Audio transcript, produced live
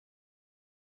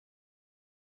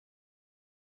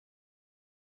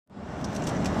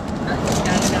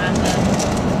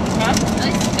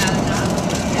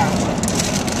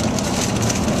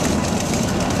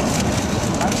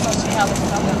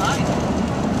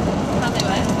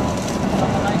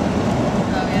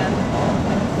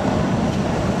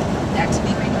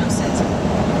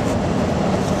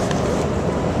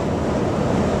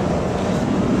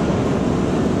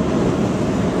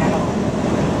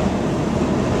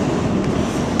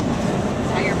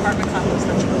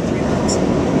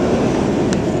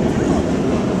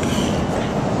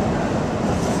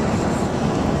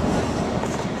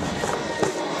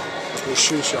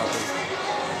shoe shopping.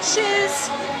 Shoes.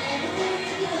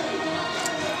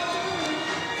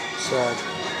 Sad.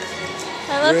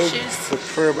 I love We're in shoes. the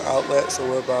Perm outlet, so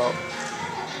we're about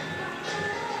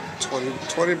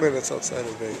 20 minutes outside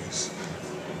of Vegas.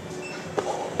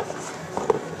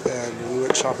 And we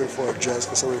went shopping for a dress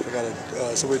because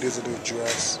somebody needs a new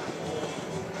dress.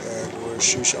 And we're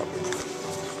shoe shopping.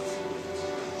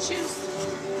 Shoes.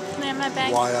 Can I have my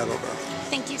bag? Why, I don't know.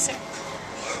 Thank you, sir.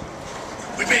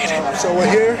 We made it. So we're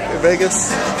here in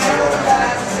Vegas.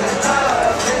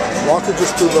 Walking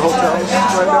just through the hotel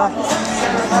right now.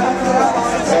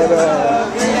 And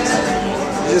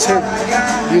you just hear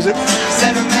music.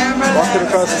 Walking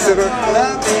across the center.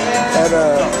 And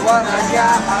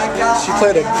she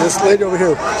played this lady over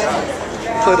here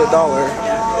played $1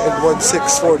 and won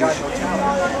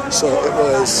 $6.40. So it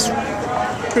was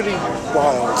pretty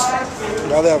wild.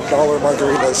 Now they have $1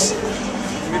 margaritas.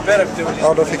 I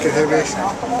don't know if you can hear me,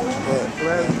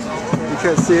 but you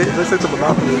can't see it. It looks like the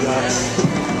Monopoly guys.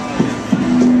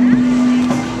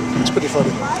 It's pretty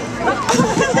funny.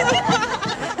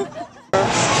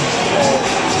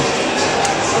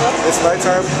 It's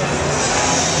nighttime.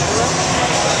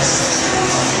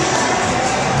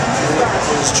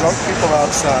 There's drunk people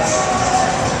outside.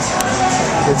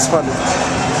 It's funny.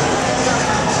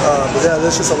 But yeah,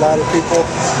 there's just a lot of people.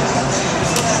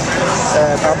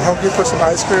 And I'm hungry for some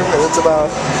ice cream, and it's about,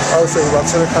 I would say, about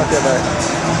 10 o'clock at night.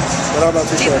 But I'm not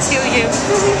too sure. I'm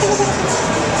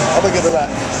gonna get to that.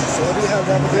 So let me have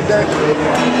a good day.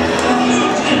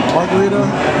 Margarita.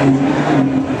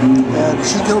 And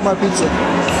she killed my pizza.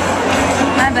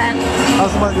 My bad.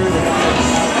 How's the margarita?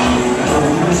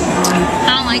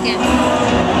 I don't like it.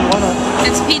 Why not?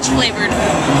 It's peach flavored.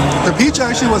 The peach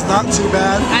actually was not too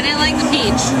bad. I didn't like the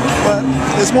peach. But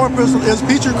it's more personal. It was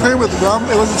peach and cream with rum.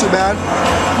 It wasn't too bad.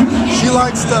 She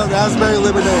likes the raspberry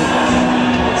lemonade.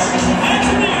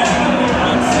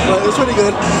 But it's pretty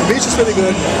good. The peach is pretty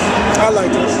good. I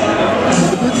liked it.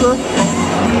 The pizza,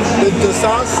 the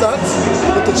sauce sucks,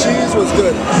 but the cheese was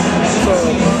good. So,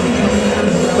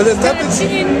 but there's nothing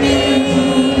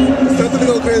to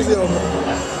go crazy over.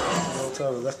 So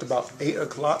we left about 8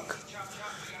 o'clock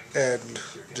and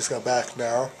just got back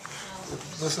now.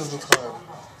 This is the time.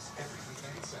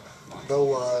 No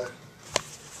lie.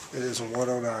 It is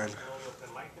 1:09.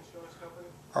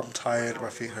 I'm tired. My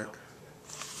feet hurt.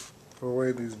 I'm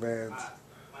wearing these Vans.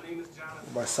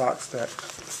 My socks that.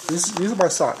 These are my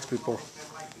socks, people.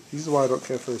 These are why I don't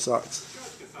care for the socks.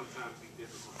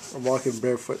 I'm walking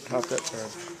barefoot half that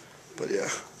time. But yeah,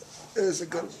 it is a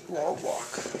good long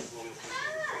walk.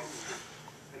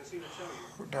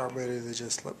 Now I'm ready to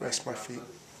just rest my feet.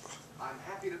 I'm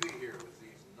happy to be here with